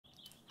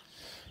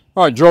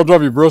All right, Gerald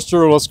W.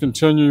 Brister, let's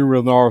continue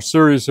with our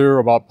series here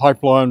about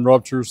pipeline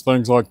ruptures,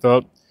 things like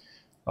that.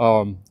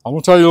 I'm going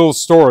to tell you a little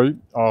story.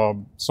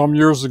 Some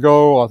years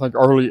ago, I think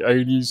early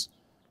 80s,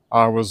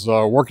 I was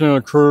working in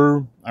a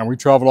crew, and we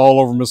traveled all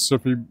over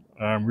Mississippi,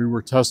 and we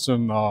were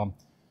testing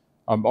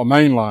a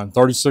main line,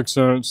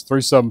 36-inch,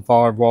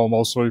 375 well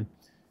mostly,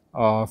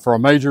 for a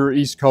major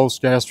East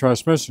Coast gas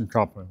transmission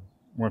company.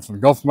 Went from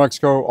the Gulf of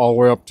Mexico all the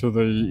way up to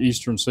the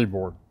eastern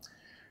seaboard.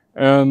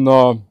 And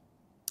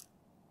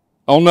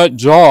on that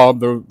job,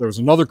 there was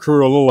another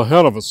crew a little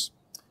ahead of us,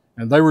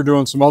 and they were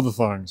doing some other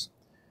things.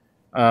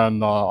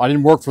 And I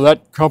didn't work for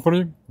that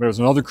company. There was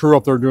another crew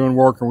up there doing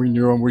work, and we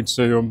knew them. We'd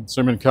see them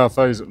in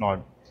cafes at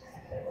night.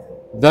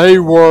 They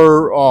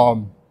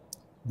were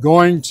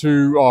going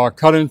to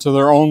cut into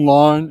their own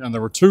line, and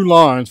there were two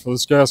lines for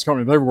this gas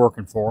company they were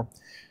working for,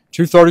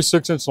 two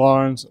 36-inch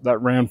lines that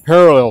ran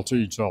parallel to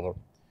each other,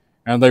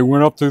 and they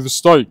went up through the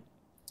state.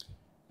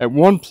 At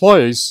one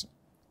place,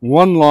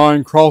 one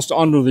line crossed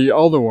under the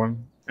other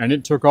one, and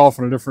it took off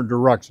in a different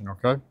direction,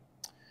 okay?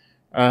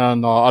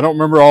 And I don't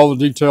remember all the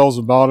details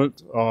about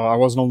it. I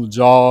wasn't on the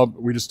job.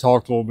 We just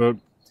talked a little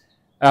bit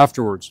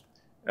afterwards.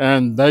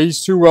 And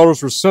these two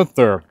welders were sent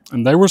there,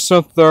 and they were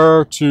sent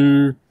there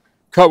to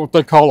cut what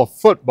they call a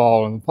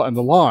football in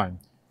the line.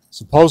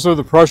 Supposedly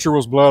the pressure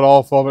was bled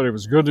off of it. It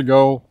was good to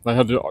go. They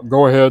had to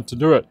go ahead to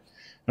do it.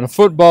 And a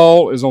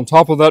football is on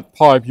top of that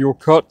pipe. You'll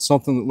cut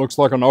something that looks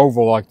like an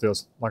oval like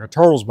this, like a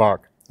turtle's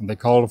back, and they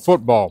call it a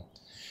football.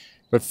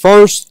 But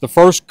first, the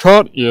first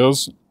cut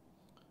is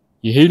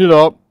you heat it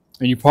up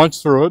and you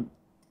punch through it,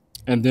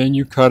 and then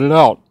you cut it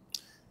out.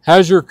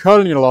 As you're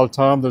cutting it, a lot of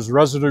times there's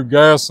residue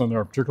gas in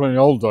there, particularly in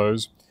the old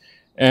days.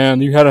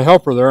 And you had a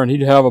helper there, and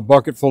he'd have a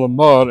bucket full of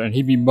mud, and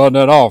he'd be mudding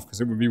that off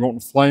because it would be wanting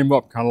to flame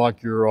up, kind of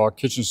like your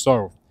kitchen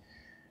stove.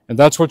 And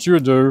that's what you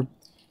would do.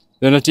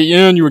 Then at the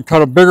end, you would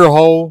cut a bigger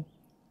hole,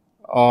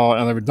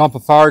 and they would dump a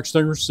fire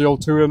extinguisher,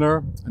 CO2 in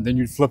there, and then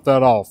you'd flip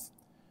that off.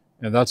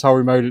 And that's how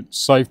we made it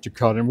safe to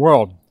cut and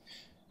weld.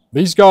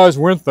 These guys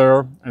went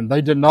there, and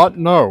they did not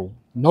know.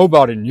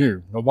 Nobody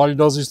knew. Nobody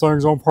does these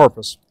things on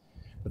purpose.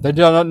 But they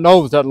did not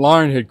know that that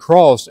line had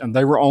crossed, and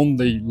they were on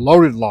the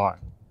loaded line.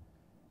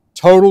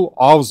 Total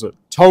opposite.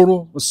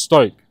 Total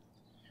mistake.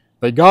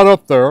 They got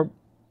up there,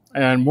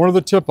 and one of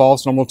the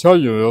tip-offs, and I'm going to tell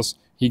you this,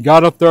 he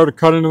got up there to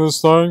cut into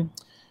this thing,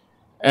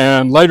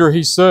 and later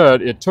he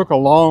said it took a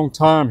long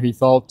time, he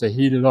thought, to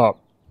heat it up.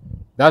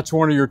 That's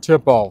one of your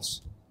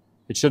tip-offs.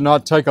 It should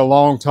not take a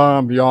long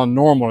time beyond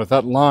normal if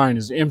that line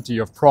is empty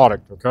of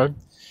product, okay?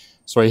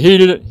 So he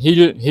heated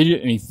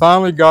it, and he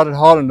finally got it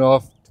hot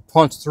enough to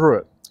punch through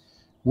it.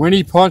 When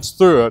he punched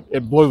through it,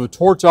 it blew the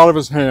torch out of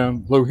his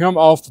hand, blew him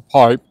off the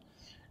pipe,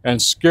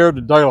 and scared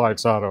the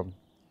daylights out of him.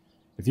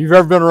 If you've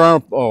ever been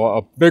around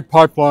a big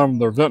pipeline,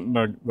 they're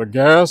venting the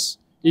gas,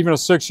 even a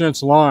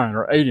 6-inch line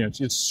or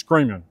 8-inch, it's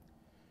screaming.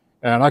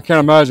 And I can't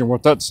imagine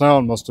what that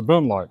sound must have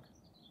been like.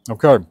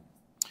 Okay.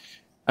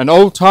 An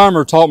old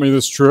timer taught me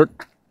this trick,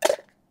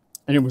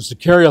 and it was to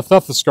carry a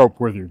stethoscope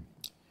with you.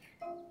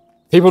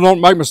 People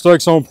don't make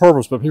mistakes on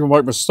purpose, but people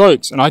make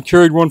mistakes, and I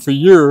carried one for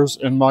years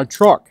in my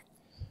truck.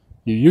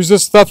 You use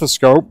this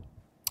stethoscope,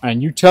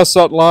 and you test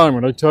that line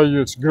when they tell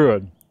you it's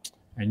good,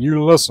 and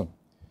you listen.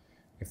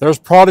 If there's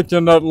product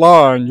in that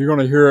line, you're going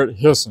to hear it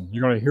hissing.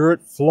 You're going to hear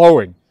it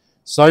flowing.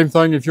 Same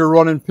thing if you're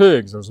running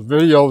pigs. There's a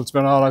video that's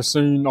been out I've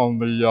seen on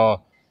the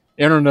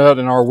internet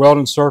in our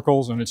welding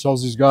circles, and it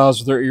shows these guys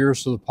with their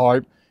ears to the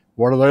pipe.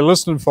 What are they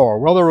listening for?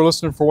 Well, they were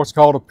listening for what's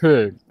called a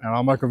pig, and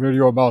I'll make a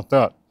video about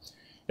that.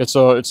 It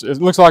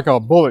looks like a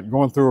bullet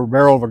going through a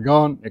barrel of a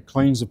gun. It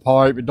cleans the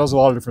pipe. It does a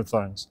lot of different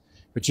things.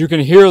 But you can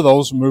hear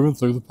those moving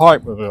through the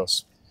pipe with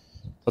this.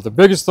 But the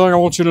biggest thing I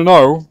want you to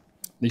know,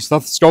 these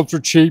stethoscopes are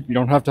cheap. You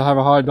don't have to have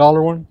a high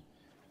dollar one.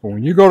 But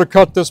when you go to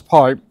cut this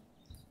pipe,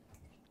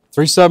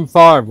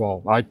 375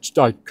 well, I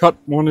cut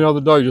one the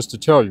other day just to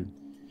tell you.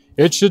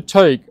 It should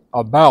take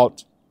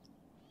about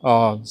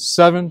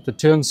 7 to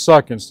 10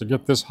 seconds to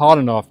get this hot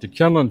enough to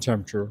kindling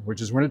temperature, which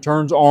is when it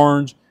turns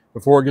orange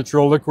before it gets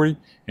real liquidy,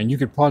 and you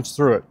can punch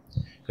through it.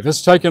 If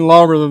it's taking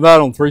longer than that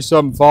on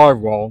 375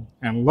 well,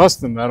 and less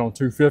than that on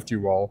 250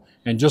 well,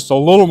 and just a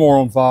little more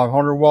on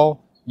 500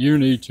 well, you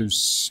need to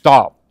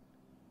stop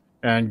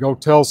and go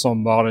tell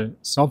somebody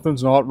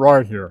something's not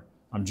right here.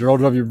 I'm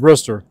Gerald W.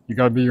 Brister. You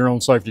got to be your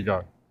own safety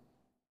guy.